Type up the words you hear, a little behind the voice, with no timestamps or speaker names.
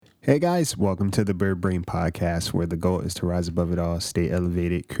Hey guys, welcome to the Bird Brain Podcast, where the goal is to rise above it all, stay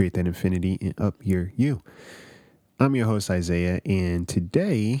elevated, create that infinity, and up your you. I'm your host Isaiah, and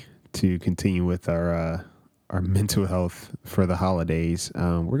today, to continue with our mental health for the holidays,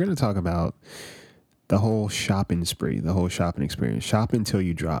 we're going to talk about the whole shopping spree, the whole shopping experience. Shop until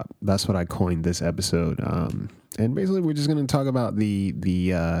you drop. That's what I coined this episode. And basically, we're just going to talk about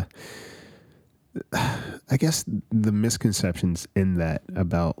I guess the misconceptions in that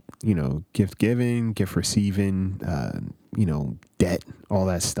about, gift giving, gift receiving, debt, all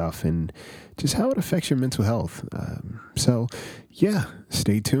that stuff, and just how it affects your mental health.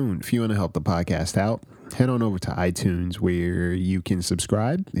 Stay tuned. If you want to help the podcast out, head on over to iTunes where you can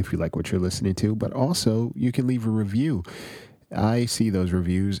subscribe if you like what you're listening to, but also you can leave a review. I see those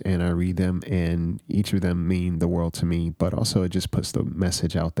reviews and I read them, and each of them mean the world to me, but also it just puts the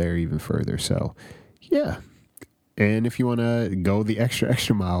message out there even further. So, yeah. And if you want to go the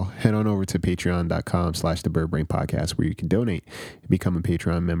extra mile, head on over to patreon.com/thebirdbrainpodcast where you can donate, become a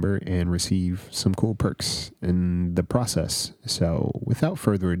Patreon member, and receive some cool perks in the process. So without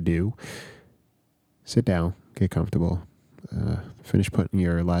further ado, sit down, get comfortable, finish putting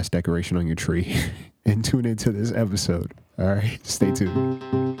your last decoration on your tree, and tune into this episode. All right, stay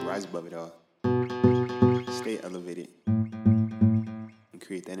tuned. Rise above it all. Stay elevated. And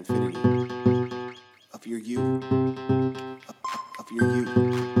create that infinity of your you. Of your you.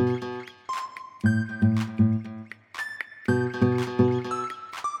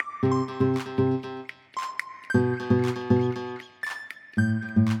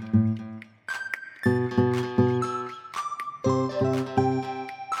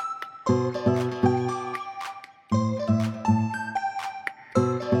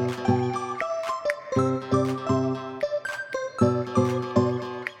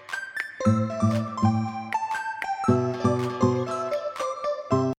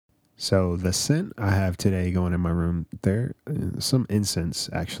 So the scent I have today going in my room, there some incense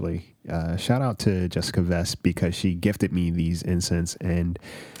actually. Shout out to Jessica Vest because she gifted me these incense and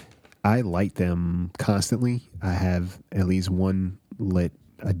I light them constantly. I have at least one lit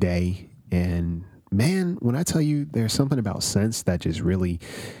a day, and man, when I tell you there's something about scents that just really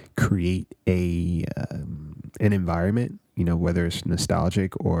create an environment, whether it's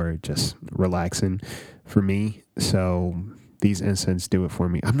nostalgic or just relaxing for me. So these incense do it for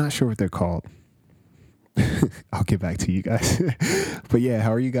me. I'm not sure what they're called. I'll get back to you guys. But yeah,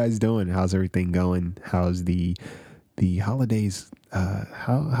 how are you guys doing? How's everything going? How's the holidays?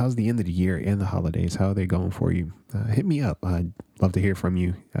 How's the end of the year and the holidays? How are they going for you? Hit me up. I'd love to hear from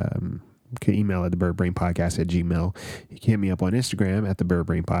you. You can email at thebirdbrainpodcast@gmail. You can hit me up on Instagram at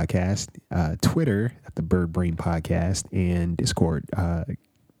thebirdbrainpodcast, Twitter at thebirdbrainpodcast, and Discord,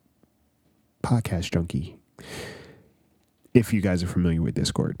 Podcast Junkie, if you guys are familiar with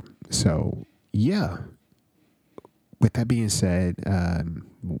Discord. So, yeah. With that being said,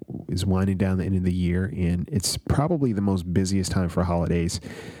 it's winding down the end of the year, and it's probably the most busiest time for holidays.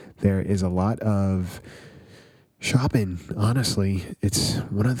 There is a lot of shopping, honestly. It's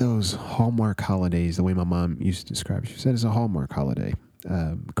one of those Hallmark holidays, the way my mom used to describe it. She said it's a Hallmark holiday,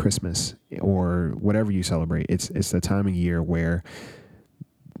 Christmas, or whatever you celebrate. It's the time of year where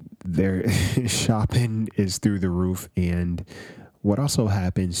their shopping is through the roof. And what also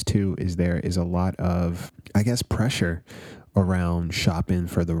happens too is there is a lot of, I guess, pressure around shopping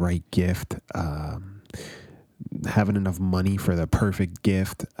for the right gift, having enough money for the perfect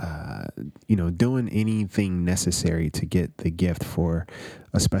gift, doing anything necessary to get the gift for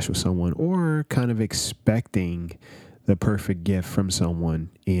a special someone, or kind of expecting the perfect gift from someone,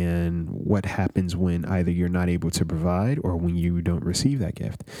 and what happens when either you're not able to provide or when you don't receive that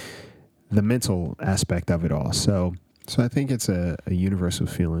gift, the mental aspect of it all. So I think it's a universal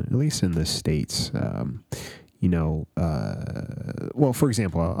feeling, at least in the States. For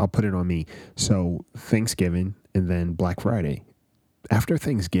example, I'll put it on me. So Thanksgiving and then Black Friday. After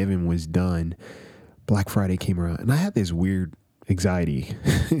Thanksgiving was done, Black Friday came around, and I had this weird anxiety.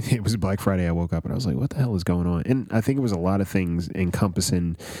 It was Black Friday. I woke up and I was like, what the hell is going on? And I think it was a lot of things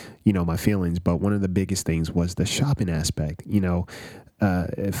encompassing, my feelings. But one of the biggest things was the shopping aspect.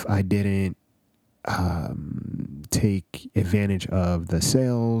 If I didn't take advantage of the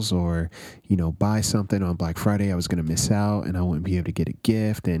sales or, buy something on Black Friday, I was going to miss out and I wouldn't be able to get a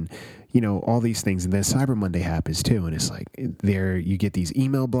gift, and, all these things. And then Cyber Monday happens too. And it's like you get these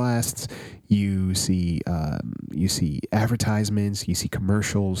email blasts, you see advertisements, you see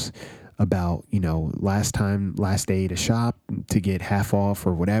commercials, about, last day to shop to get half off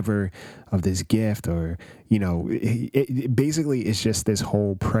or whatever of this gift, or, basically it's just this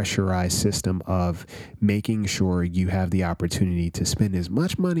whole pressurized system of making sure you have the opportunity to spend as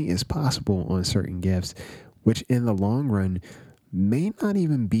much money as possible on certain gifts, which in the long run may not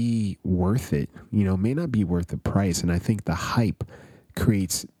even be worth it, may not be worth the price. And I think the hype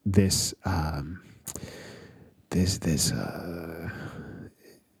creates this,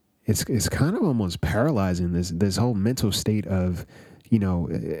 it's kind of almost paralyzing, this whole mental state of,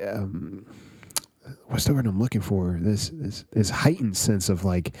 what's the word I'm looking for? This heightened sense of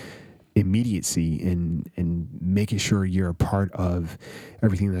like immediacy and making sure you're a part of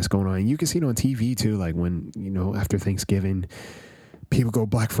everything that's going on. And you can see it on TV too, like when, after Thanksgiving, people go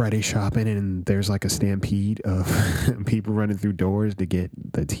Black Friday shopping and there's like a stampede of people running through doors to get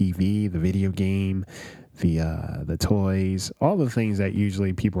the TV, the video game, the toys, all the things that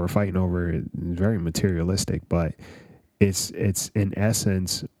usually people are fighting over. Is very materialistic, but it's in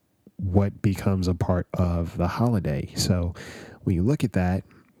essence what becomes a part of the holiday. So when you look at that,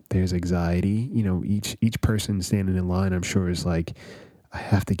 there's anxiety. Each person standing in line, I'm sure, is like, I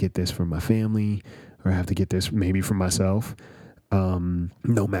have to get this for my family, or I have to get this maybe for myself.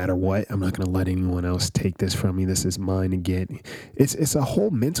 No matter what, I'm not going to let anyone else take this from me. This is mine to get. It's a whole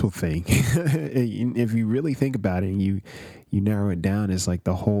mental thing. If you really think about it and you narrow it down, it's like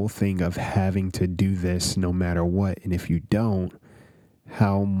the whole thing of having to do this no matter what. And if you don't,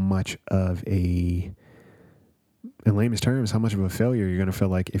 how much of in layman's terms, how much of a failure you're going to feel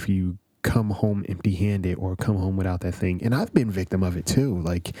like if you come home empty-handed or come home without that thing. And I've been victim of it too.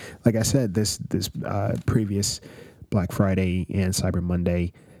 Like I said, this previous Black Friday and Cyber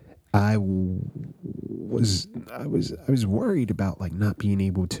Monday, I was worried about like not being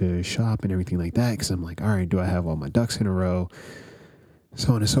able to shop and everything like that, because I'm like, all right, do I have all my ducks in a row,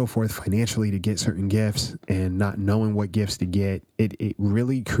 so on and so forth, financially, to get certain gifts, and not knowing what gifts to get. It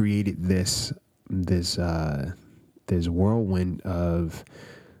really created this whirlwind of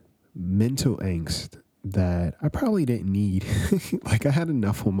mental angst that I probably didn't need. Like, I had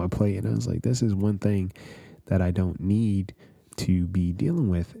enough on my plate, and I was like, this is one thing that I don't need to be dealing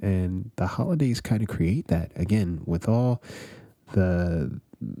with. And the holidays kind of create that, again, with all the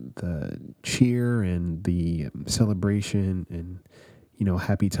cheer and the celebration and,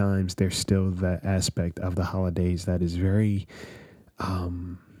 happy times. There's still that aspect of the holidays that is very, I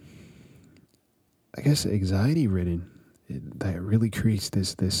guess, anxiety ridden. That really creates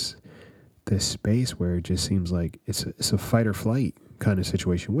this space where it just seems like it's a fight or flight kind of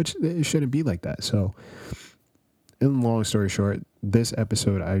situation, which it shouldn't be like that. So, in long story short, this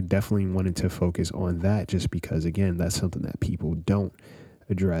episode, I definitely wanted to focus on that, just because, again, that's something that people don't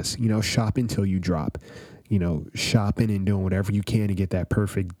address. Shop until you drop. Shopping and doing whatever you can to get that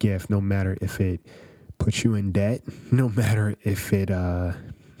perfect gift, no matter if it puts you in debt, no matter if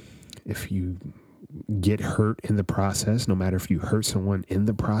you get hurt in the process, no matter if you hurt someone in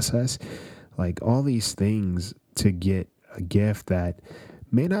the process. Like, all these things to get a gift that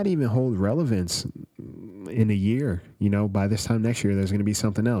may not even hold relevance in a year. By this time next year, there's going to be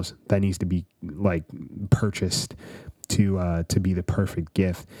something else that needs to be like purchased to be the perfect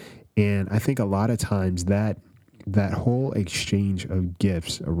gift. And I think a lot of times that whole exchange of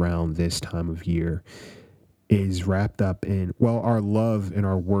gifts around this time of year is wrapped up in, well, our love and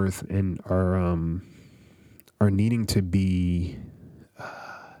our worth and our needing to be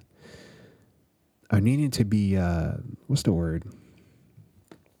what's the word?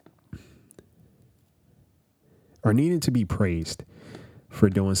 Our needing to be praised for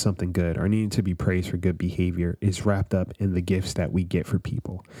doing something good, our needing to be praised for good behavior is wrapped up in the gifts that we get for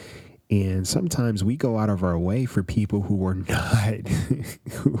people. And sometimes we go out of our way for people who are not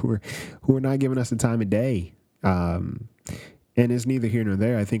who are not giving us the time of day. And it's neither here nor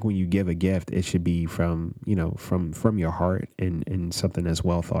there. I think when you give a gift, it should be from your heart and something that's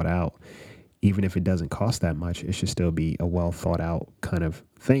well thought out. Even if it doesn't cost that much, it should still be a well thought out kind of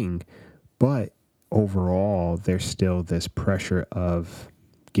thing. But overall, there's still this pressure of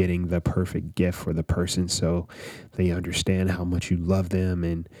getting the perfect gift for the person, so they understand how much you love them,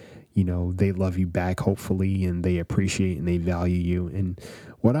 and they love you back, hopefully, and they appreciate and they value you. And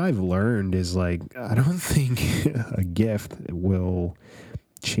what I've learned is, like, I don't think a gift will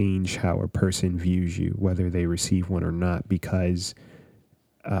change how a person views you, whether they receive one or not, because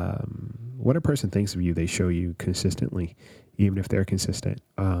what a person thinks of you, they show you consistently, even if they're consistent.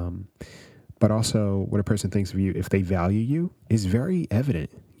 But also what a person thinks of you, if they value you, is very evident,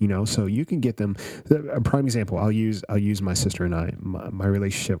 so you can get them. A prime example, I'll use my sister and I, my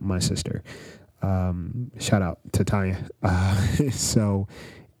relationship with my sister. Shout out to Tanya. So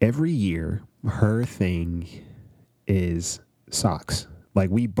every year her thing is socks. Like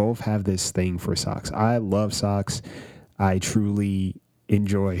we both have this thing for socks. I love socks. I truly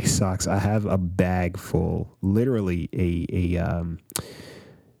enjoy socks. I have a bag full, literally a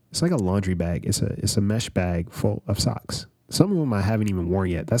it's like a laundry bag. It's a mesh bag full of socks. Some of them I haven't even worn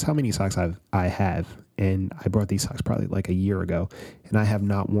yet. That's how many socks I have. And I brought these socks probably like a year ago, and I have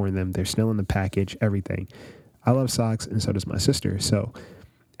not worn them. They're still in the package, everything. I love socks, and so does my sister. So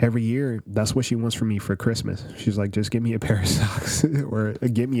every year, that's what she wants from me for Christmas. She's like, just give me a pair of socks or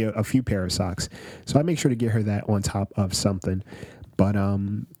give me a few pair of socks. So I make sure to get her that on top of something. But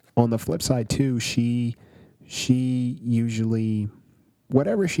on the flip side too, she usually,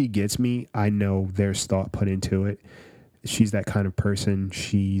 whatever she gets me, I know there's thought put into it. She's that kind of person.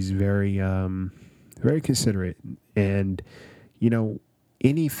 She's very considerate, and you know,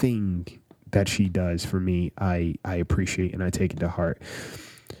 anything that she does for me, I appreciate and I take it to heart.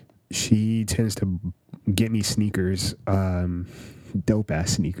 She tends to get me sneakers, dope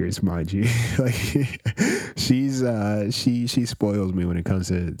ass sneakers, mind you. Like she spoils me when it comes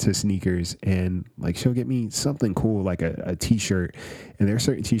to sneakers, and like she'll get me something cool like a t-shirt, and there are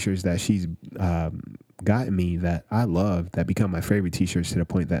certain t-shirts that she's gotten me that I love that become my favorite t-shirts to the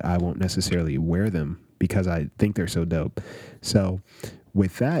point that I won't necessarily wear them because I think they're so dope. So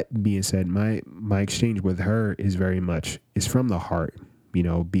with that being said, my exchange with her is very much is from the heart, you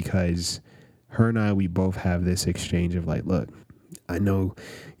know, because her and I, we both have this exchange of like, look, I know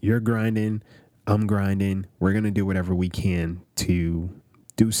you're grinding, I'm grinding. We're going to do whatever we can to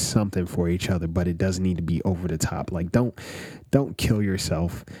do something for each other, but it doesn't need to be over the top. Like don't kill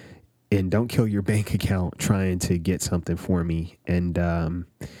yourself and don't kill your bank account trying to get something for me. And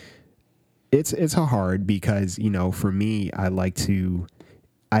it's hard because, you know, for me, I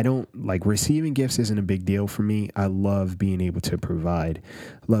don't like receiving gifts isn't a big deal for me. I love being able to provide,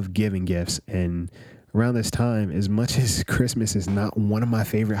 love giving gifts. And around this time, as much as Christmas is not one of my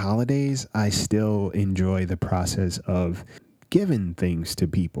favorite holidays, I still enjoy the process of giving things to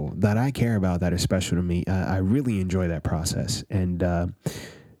people that I care about that are special to me. I really enjoy that process. And,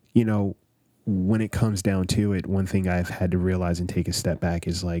 you know, when it comes down to it, one thing I've had to realize and take a step back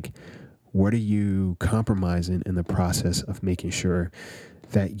is like, what are you compromising in the process of making sure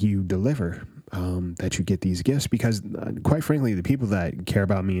that you deliver, that you get these gifts? Because quite frankly, the people that care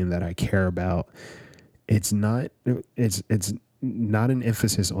about me and that I care about, it's not an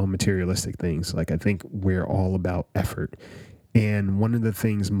emphasis on materialistic things. Like I think we're all about effort. And one of the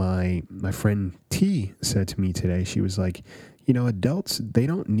things my friend T said to me today, she was like, you know, adults, they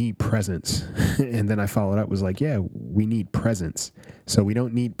don't need presents. And then I followed up was like, yeah, we need presents. So we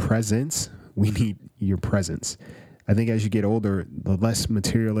don't need presents. We need your presence. I think as you get older, the less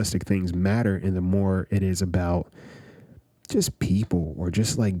materialistic things matter and the more it is about just people or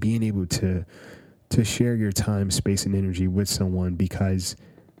just like being able to share your time, space, and energy with someone because,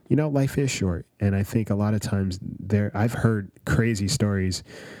 you know, life is short. And I think a lot of times I've heard crazy stories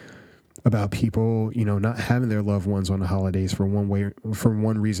about people, you know, not having their loved ones on the holidays for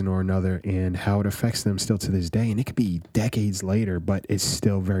one reason or another, and how it affects them still to this day. And it could be decades later, but it's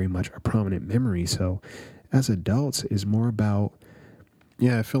still very much a prominent memory. So as adults is more about,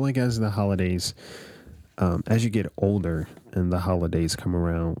 yeah, I feel like as the holidays, as you get older and the holidays come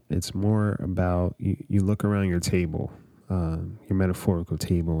around, it's more about you look around your table, your metaphorical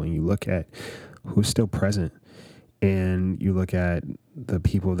table, and you look at who's still present, and you look at the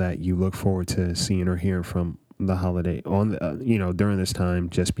people that you look forward to seeing or hearing from the holiday on the, you know, during this time,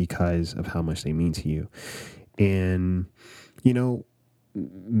 just because of how much they mean to you. And, you know,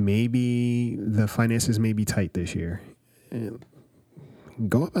 maybe the finances may be tight this year. And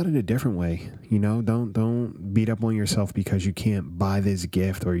go about it a different way. You know, don't beat up on yourself because you can't buy this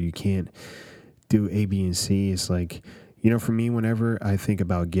gift or you can't do A, B, and C. It's like, you know, for me, whenever I think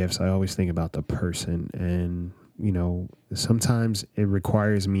about gifts, I always think about the person. And, you know, sometimes it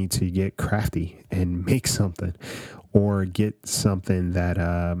requires me to get crafty and make something or get something that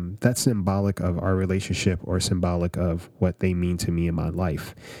that's symbolic of our relationship or symbolic of what they mean to me in my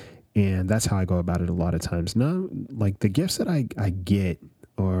life. And that's how I go about it a lot of times. Now, like the gifts that I get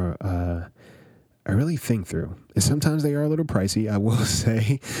or I really think through. And sometimes they are a little pricey, I will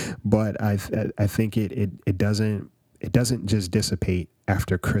say, but I think it doesn't just dissipate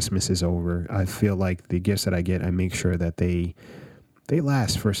after Christmas is over. I feel like the gifts that I get, I make sure that they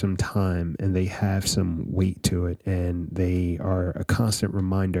last for some time and they have some weight to it, and they are a constant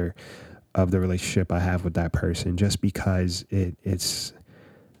reminder of the relationship I have with that person. Just because it's,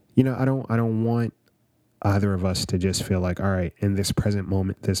 you know, I don't want either of us to just feel like, all right, in this present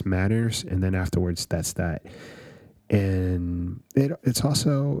moment, this matters, and then afterwards, that's that. And it's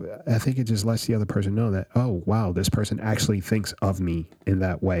also, I think it just lets the other person know that, oh, wow, this person actually thinks of me in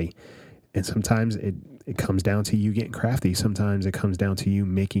that way. And sometimes it comes down to you getting crafty. Sometimes it comes down to you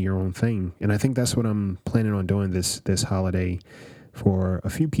making your own thing. And I think that's what I'm planning on doing this holiday for a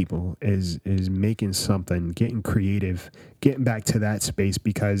few people is making something, getting creative, getting back to that space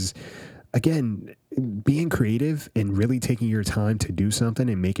because again, being creative and really taking your time to do something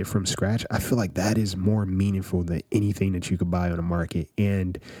and make it from scratch, I feel like that is more meaningful than anything that you could buy on the market.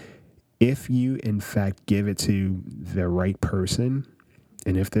 And if you, in fact, give it to the right person,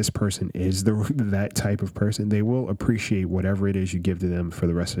 and if this person is that type of person, they will appreciate whatever it is you give to them for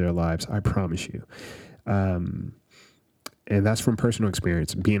the rest of their lives. I promise you. And that's from personal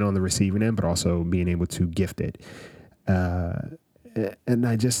experience, being on the receiving end, but also being able to gift it. And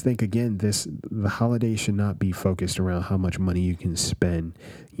I just think, again, the holiday should not be focused around how much money you can spend,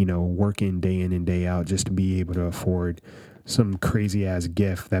 working day in and day out just to be able to afford some crazy ass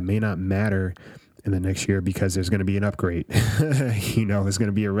gift that may not matter in the next year because there's going to be an upgrade. It's going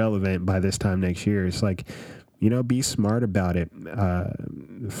to be irrelevant by this time next year. It's like, be smart about it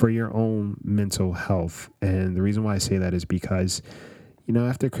for your own mental health. And the reason why I say that is because,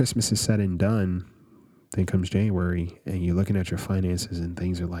 after Christmas is said and done, then comes January and you're looking at your finances and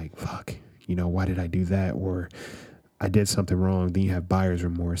things are like, fuck, why did I do that? Or I did something wrong. Then you have buyer's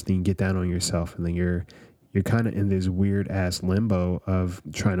remorse. Then you get down on yourself and then you're kind of in this weird ass limbo of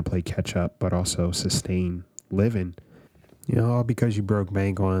trying to play catch up, but also sustain living, all because you broke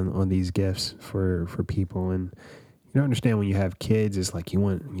bank on these gifts for people. And you don't understand when you have kids, it's like you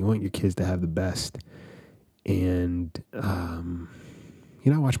want your kids to have the best. And,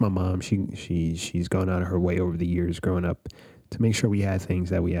 I watch my mom. She's gone out of her way over the years growing up to make sure we had things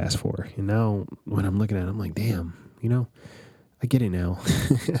that we asked for. And now when I'm looking at it, I'm like, damn, I get it now.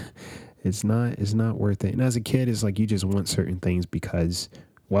 It's not worth it. And as a kid, it's like you just want certain things because,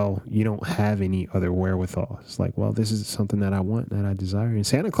 well, you don't have any other wherewithal. It's like, well, this is something that I want, that I desire, and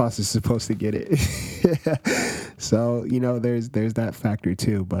Santa Claus is supposed to get it. So, there's that factor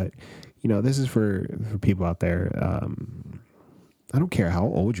too. But, this is for people out there. I don't care how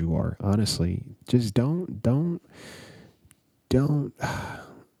old you are, honestly. Just don't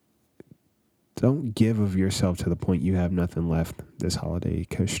give of yourself to the point you have nothing left this holiday.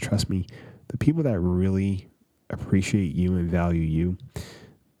 Because trust me, the people that really appreciate you and value you,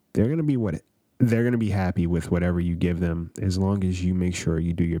 they're gonna be happy with whatever you give them, as long as you make sure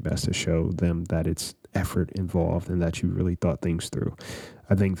you do your best to show them that it's effort involved and that you really thought things through.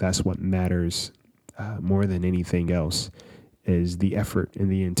 I think that's what matters more than anything else. Is the effort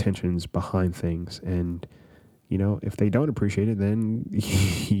and the intentions behind things. And, if they don't appreciate it, then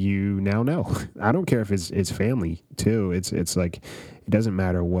you now know. I don't care if it's family too. It's like, it doesn't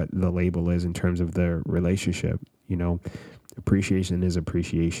matter what the label is in terms of the relationship, appreciation is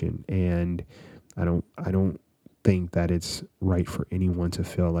appreciation. And I don't think that it's right for anyone to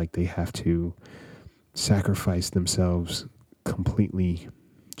feel like they have to sacrifice themselves completely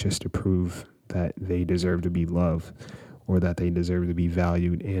just to prove that they deserve to be loved, or that they deserve to be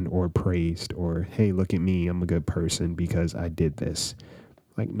valued and or praised, or, hey, look at me, I'm a good person because I did this.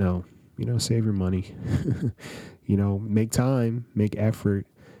 Like, no, save your money, make time, make effort,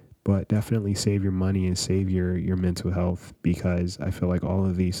 but definitely save your money and save your mental health, because I feel like all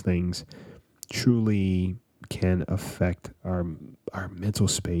of these things truly can affect our mental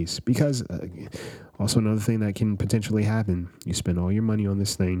space. Because also another thing that can potentially happen, you spend all your money on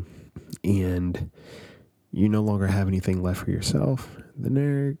this thing and you no longer have anything left for yourself, then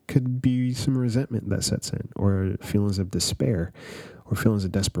there could be some resentment that sets in, or feelings of despair, or feelings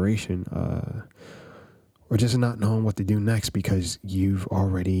of desperation, or just not knowing what to do next because you've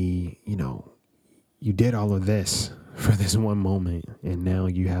already, you did all of this for this one moment, and now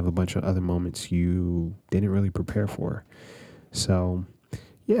you have a bunch of other moments you didn't really prepare for. So,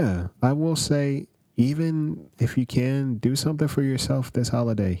 yeah, I will say, even if you can, do something for yourself this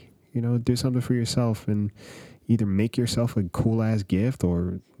holiday. Do something for yourself and either make yourself a cool ass gift,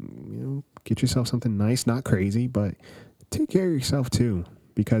 or, get yourself something nice, not crazy, but take care of yourself too,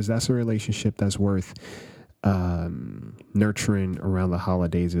 because that's a relationship that's worth nurturing around the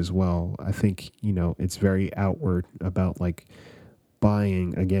holidays as well. I think, it's very outward about like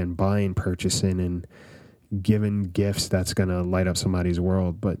buying, purchasing and giving gifts that's going to light up somebody's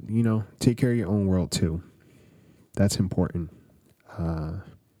world. But, take care of your own world too. That's important.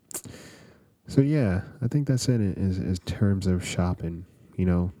 So yeah, I think that's it in terms of shopping,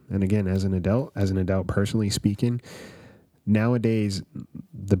 and again, as an adult personally speaking, nowadays,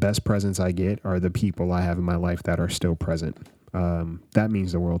 the best presents I get are the people I have in my life that are still present. That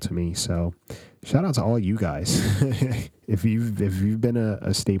means the world to me. So shout out to all you guys. If you've been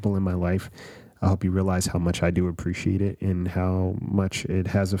a staple in my life, I hope you realize how much I do appreciate it and how much it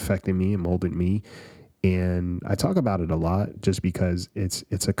has affected me and molded me. And I talk about it a lot just because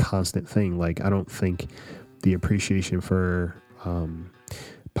it's a constant thing. Like, I don't think the appreciation for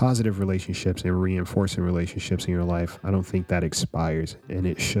positive relationships and reinforcing relationships in your life, I don't think that expires, and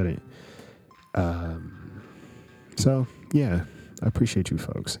it shouldn't. So yeah, I appreciate you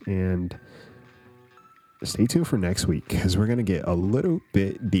folks, and stay tuned for next week because we're gonna get a little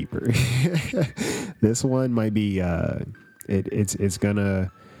bit deeper. This one might be it's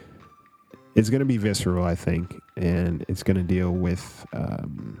gonna be visceral, I think, and it's gonna deal with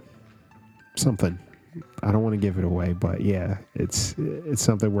something. I don't want to give it away, but yeah, it's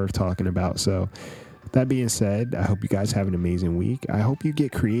something worth talking about. So that being said, I hope you guys have an amazing week. I hope you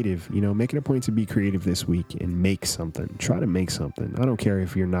get creative. Make it a point to be creative this week and make something. Try to make something. I don't care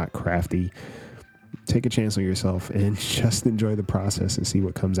if you're not crafty. Take a chance on yourself and just enjoy the process and see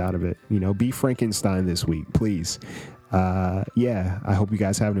what comes out of it. Be Frankenstein this week, please. Yeah, I hope you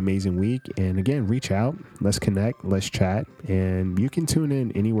guys have an amazing week. And again, reach out. Let's connect. Let's chat. And you can tune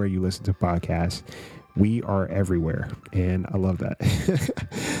in anywhere you listen to podcasts. We are everywhere, and I love that.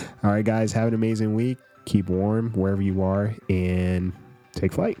 All right, guys, have an amazing week. Keep warm wherever you are, and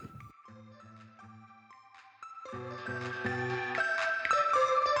take flight.